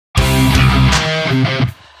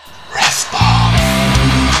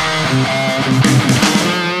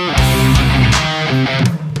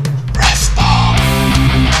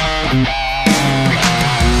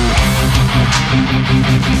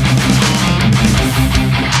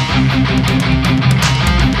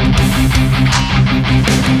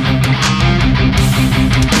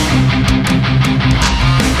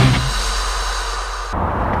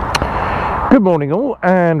Good morning all,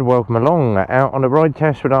 and welcome along. Out on a ride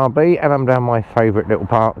test with RB, and I'm down my favourite little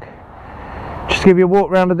park. Just to give you a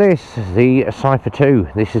walk round of this, the Cypher 2.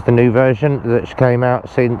 This is the new version that came out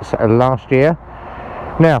since last year.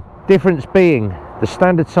 Now, difference being, the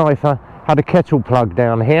standard Cypher had a kettle plug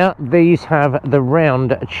down here. These have the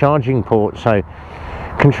round charging port, so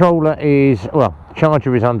controller is, well,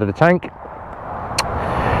 charger is under the tank.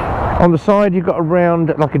 On the side you've got a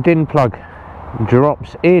round, like a DIN plug,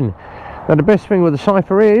 drops in. Now the best thing with the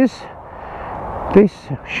Cypher is, this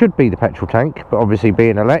should be the petrol tank, but obviously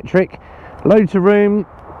being electric, loads of room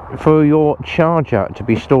for your charger to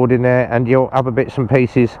be stored in there, and your other bits and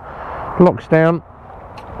pieces locks down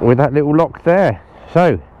with that little lock there.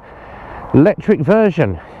 So, electric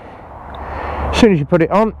version. As soon as you put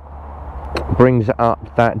it on, brings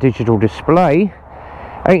up that digital display.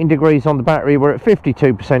 18 degrees on the battery, we're at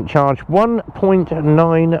 52% charge,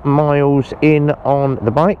 1.9 miles in on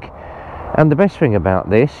the bike. And the best thing about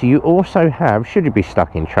this, you also have, should you be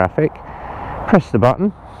stuck in traffic, press the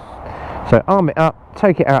button. So arm it up,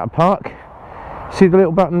 take it out of park, see the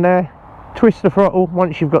little button there, twist the throttle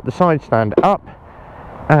once you've got the side stand up,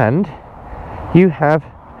 and you have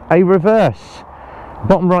a reverse.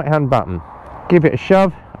 Bottom right hand button, give it a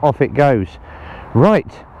shove, off it goes.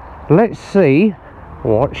 Right, let's see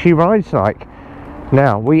what she rides like.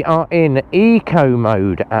 Now we are in eco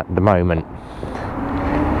mode at the moment.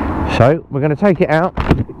 So we're going to take it out,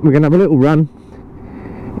 we're going to have a little run.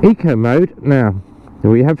 Eco mode. Now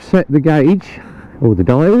we have set the gauge, or the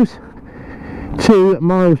dials, 2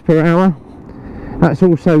 miles per hour. That's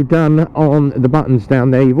also done on the buttons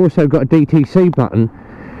down there. You've also got a DTC button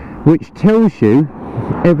which tells you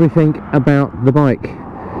everything about the bike.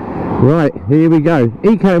 Right, here we go.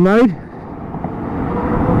 Eco mode.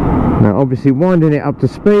 Now obviously winding it up to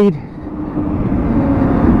speed.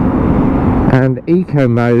 And eco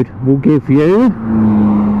mode will give you,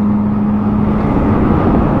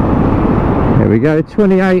 there we go,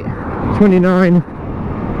 28, 29,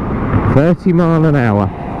 30 mile an hour.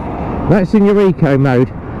 That's in your eco mode.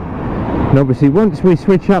 And obviously once we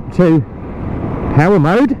switch up to power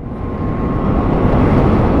mode,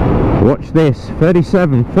 watch this,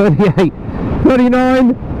 37, 38,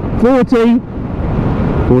 39, 40,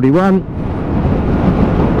 41.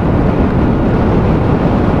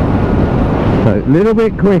 So a little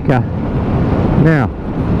bit quicker. Now,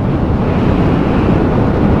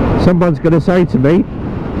 someone's going to say to me,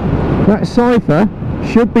 that Cypher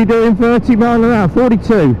should be doing 30 mile an hour,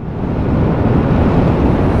 42.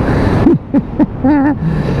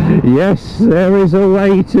 Yes, there is a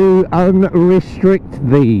way to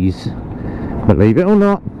unrestrict these. Believe it or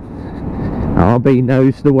not, RB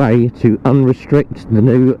knows the way to unrestrict the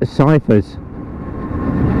new Cyphers.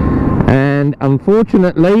 And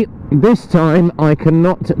unfortunately, this time I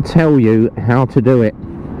cannot tell you how to do it.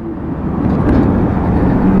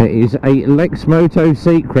 It is a Lexmoto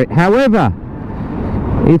secret. However,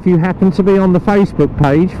 if you happen to be on the Facebook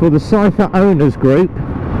page for the Cypher owners group,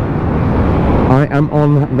 I am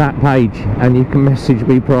on that page and you can message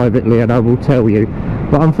me privately and I will tell you.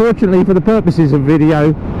 But unfortunately, for the purposes of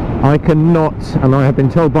video, I cannot, and I have been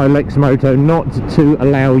told by Lexmoto not to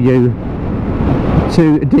allow you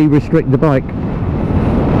to de-restrict the bike,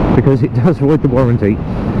 because it does void the warranty.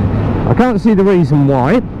 I can't see the reason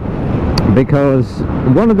why, because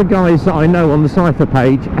one of the guys that I know on the Cypher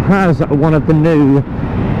page has one of the new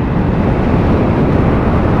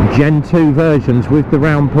Gen 2 versions with the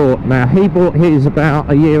round port. Now he bought his about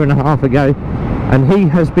a year and a half ago, and he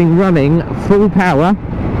has been running full power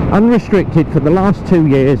unrestricted for the last 2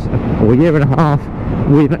 years or a year and a half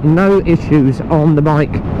with no issues on the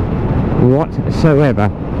bike whatsoever.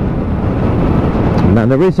 Now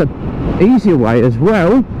there is an easier way as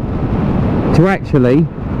well to actually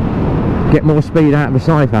get more speed out of a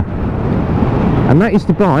Cypher, and that is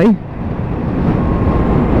to buy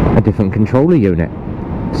a different controller unit.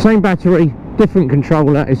 Same battery, different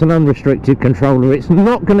controller. It's an unrestricted controller. It's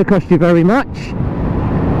not going to cost you very much,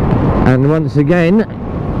 and once again,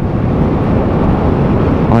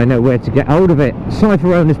 I know where to get hold of it.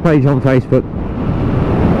 Cypher owners page on Facebook.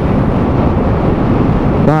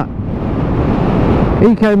 But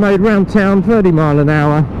eco mode round town, 30 mile an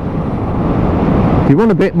hour. If you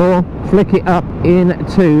want a bit more, flick it up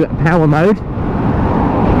into power mode.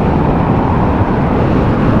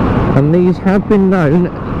 And these have been known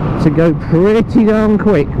to go pretty darn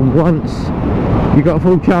quick once you've got a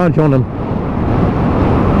full charge on them.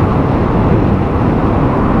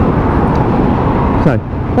 So,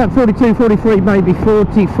 about 42, 43, maybe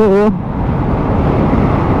 44.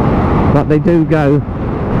 But they do go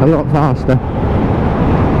a lot faster.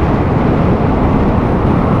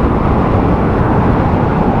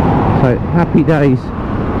 happy days.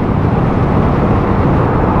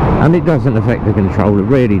 And it doesn't affect the control, it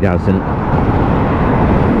really doesn't.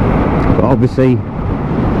 But obviously,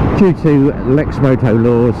 due to Lexmoto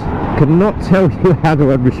laws, cannot tell you how to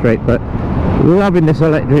unrestrict, but loving this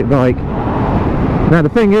electric bike. Now the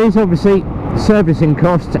thing is, obviously, servicing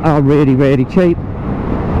costs are really, really cheap.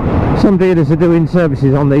 Some dealers are doing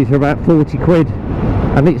services on these for about 40 quid,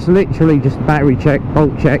 and it's literally just battery check,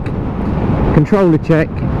 bolt check, controller check,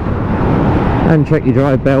 and check your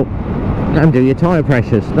drive belt, and do your tyre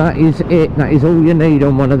pressures. That is it. That is all you need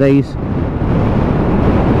on one of these.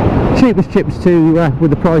 Cheapest chips to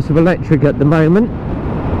with the price of electric at the moment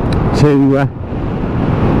to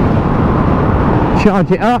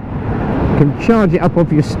charge it up. You can charge it up off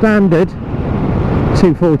your standard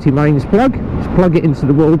 240 mains plug. Just plug it into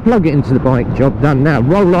the wall, plug it into the bike, job done. Now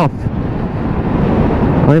roll off.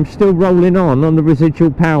 I am still rolling on the residual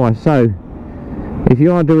power, so if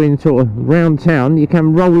you are doing sort of round town, you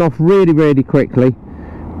can roll off really, really quickly,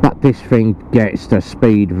 but this thing gets to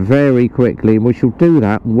speed very quickly, and we shall do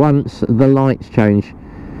that once the lights change.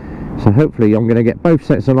 So hopefully I'm going to get both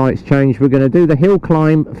sets of lights changed. We're going to do the hill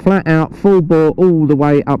climb flat out, full bore, all the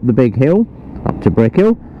way up the big hill, up to Brick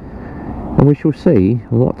Hill, and we shall see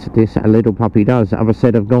what this little puppy does. As I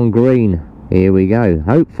said, I've gone green. Here we go.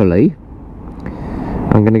 Hopefully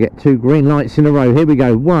I'm going to get 2 green lights in a row. Here we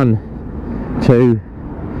go. 1, 2,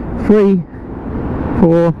 3,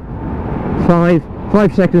 4,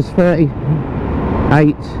 5 seconds, 30, 8,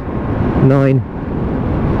 9,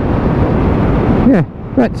 yeah,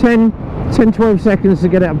 about 10-12 seconds to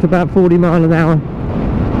get it up to about 40 mile an hour.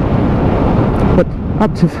 But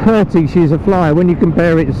up to 30 she's a flyer. When you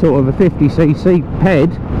compare it to sort of a 50cc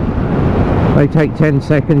ped, they take 10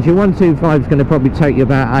 seconds. Your 125 is going to probably take you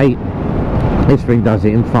about 8. This thing does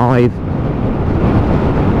it in 5.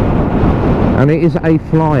 And it is a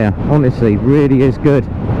flyer, honestly, really is good.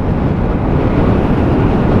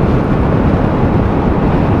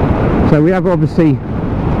 So we have obviously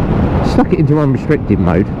stuck it into unrestricted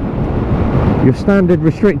mode. Your standard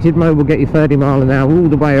restricted mode will get you 30 mile an hour all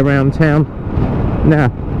the way around town.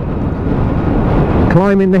 Now,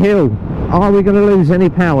 climbing the hill, are we going to lose any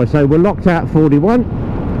power? So we're locked out at 41.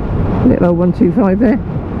 Little old 125 there.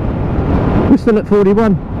 We're still at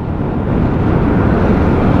 41.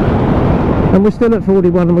 And we're still at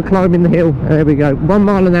 41 and we're climbing the hill. There we go. 1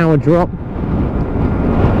 mile an hour drop.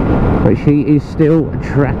 But she is still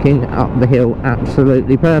tracking up the hill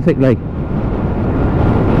absolutely perfectly.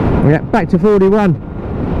 Yeah, back to 41.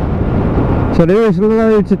 So there is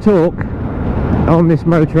loads of torque on this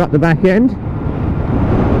motor at the back end.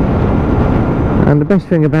 And the best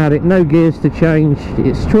thing about it, no gears to change.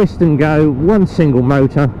 It's twist and go, one single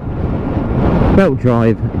motor. Belt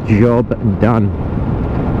drive, job done.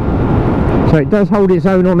 So it does hold its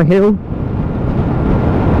own on a hill.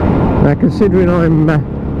 Now considering I'm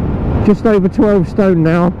just over 12 stone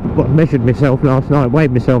now, well, I measured myself last night,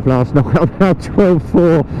 weighed myself last night, I'm now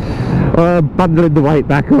 12.4, bundling the weight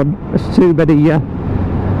back on. That's too many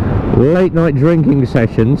late night drinking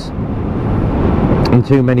sessions and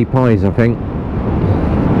too many pies, I think.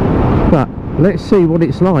 But let's see what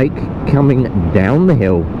it's like coming down the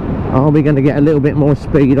hill. Are we going to get a little bit more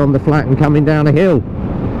speed on the flat and coming down a hill?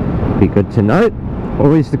 Be good to know.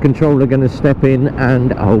 Or is the controller going to step in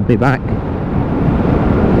and hold me back?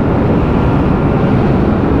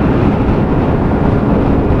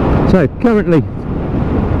 So currently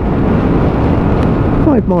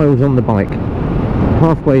 5 miles on the bike,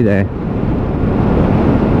 halfway there.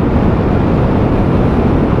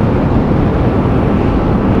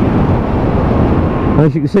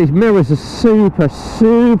 As you can see, mirrors are super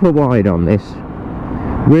wide on this.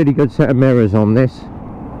 Really good set of mirrors on this.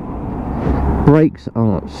 Brakes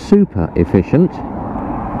are super efficient,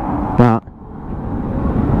 but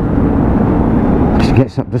she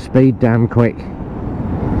gets up to speed damn quick.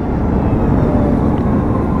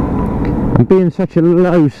 And being such a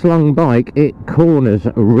low slung bike, it corners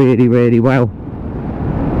really well.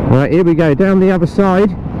 Right, here we go, down the other side.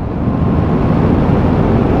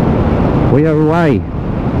 We are away.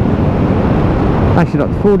 Actually, up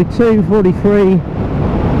to 42, 43.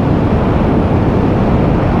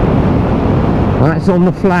 That's on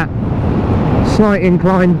the flat. Slight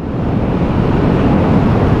incline.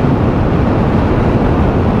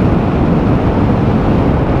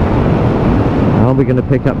 Are we going to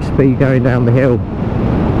pick up speed going down the hill?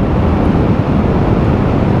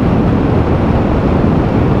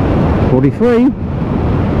 .43.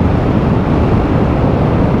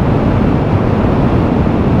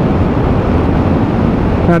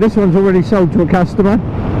 Now this one's already sold to a customer.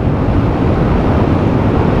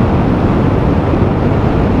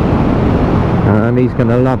 he's going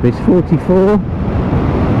to love this. 44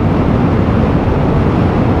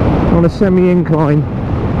 on a semi-incline,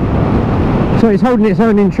 so it's holding its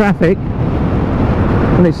own in traffic,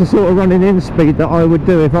 and it's the sort of running in speed that I would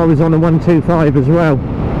do if I was on a 125 as well.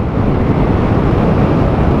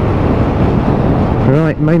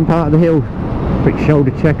 Right, main part of the hill, quick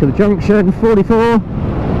shoulder check of the junction. 44.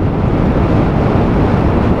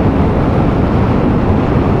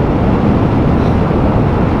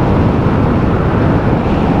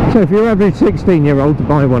 So if you're average 16-year-old to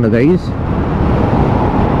buy one of these,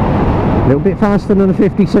 a little bit faster than a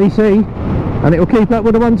 50cc, and it will keep up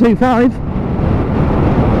with a 125.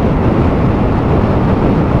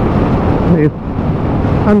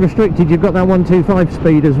 Unrestricted, you've got that 125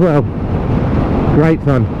 speed as well. Great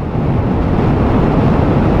fun.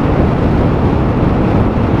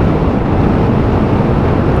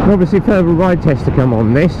 Obviously further ride tests to come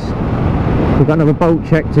on this. We've got another bolt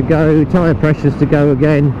check to go, tyre pressures to go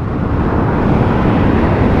again,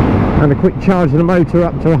 and a quick charge of the motor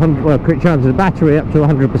up to 100, well, quick charge of the battery up to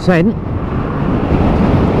 100%.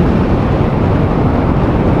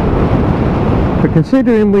 But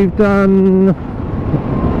considering we've done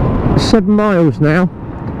 7 miles now,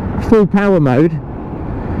 full power mode,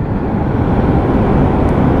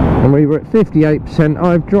 and we were at 58%,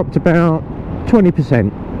 I've dropped about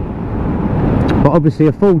 20%. But obviously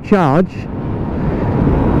a full charge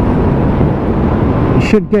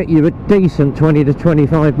should get you a decent 20 to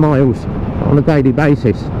 25 miles on a daily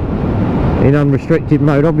basis in unrestricted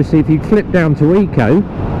mode. Obviously if you flip down to eco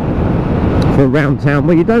for around town,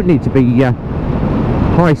 where you don't need to be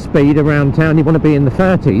high speed around town, you want to be in the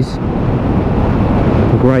 30s,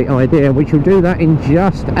 great idea, which will do that in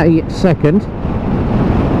just a second.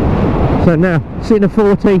 So now sitting at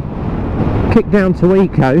 40, kick down to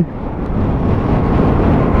eco,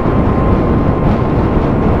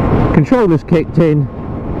 controller's kicked in,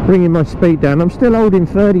 bringing my speed down. I'm still holding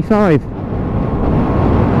 35,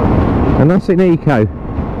 and that's in eco.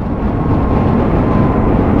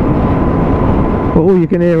 But all you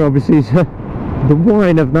can hear obviously is the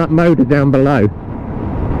whine of that motor down below.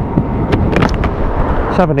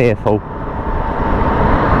 Let's have an earful.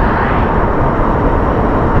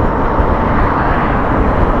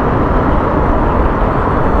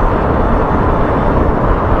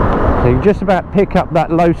 So you can just about pick up that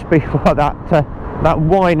low speed, well, that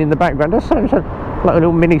whine in the background. That sounds like a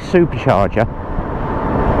little mini supercharger.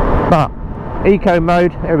 But eco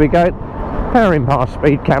mode, here we go, powering past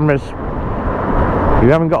speed cameras. You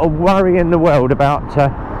haven't got a worry in the world about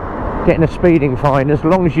getting a speeding fine as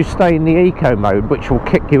long as you stay in the eco mode, which will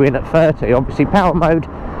kick you in at 30. Obviously power mode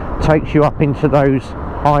takes you up into those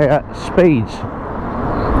higher speeds.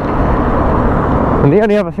 And the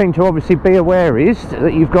only other thing to obviously be aware is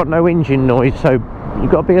that you've got no engine noise, so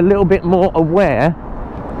you've got to be a little bit more aware,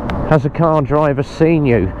 has a car driver seen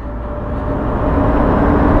you?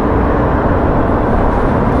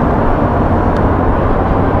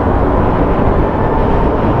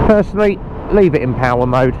 Personally, leave it in power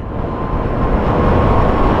mode.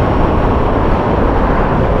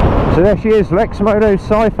 So there she is, Lexmoto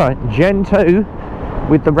Cypher Gen 2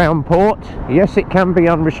 with the round port. Yes, it can be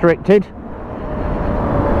unrestricted.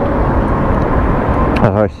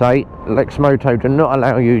 As I say, Lexmoto do not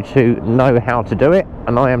allow you to know how to do it,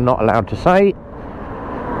 and I am not allowed to say.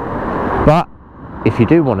 But if you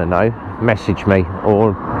do want to know, message me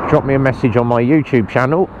or drop me a message on my YouTube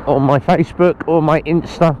channel or my Facebook or my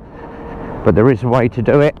Insta. But there is a way to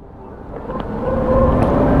do it,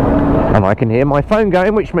 and I can hear my phone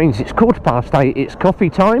going, which means it's 8:15, it's coffee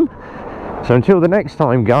time. So until the next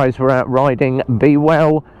time, guys, we're out riding. Be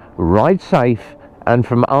well, ride safe, and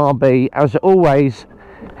from RB, as always,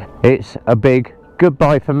 it's a big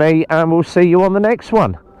goodbye for me, and we'll see you on the next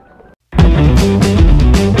one.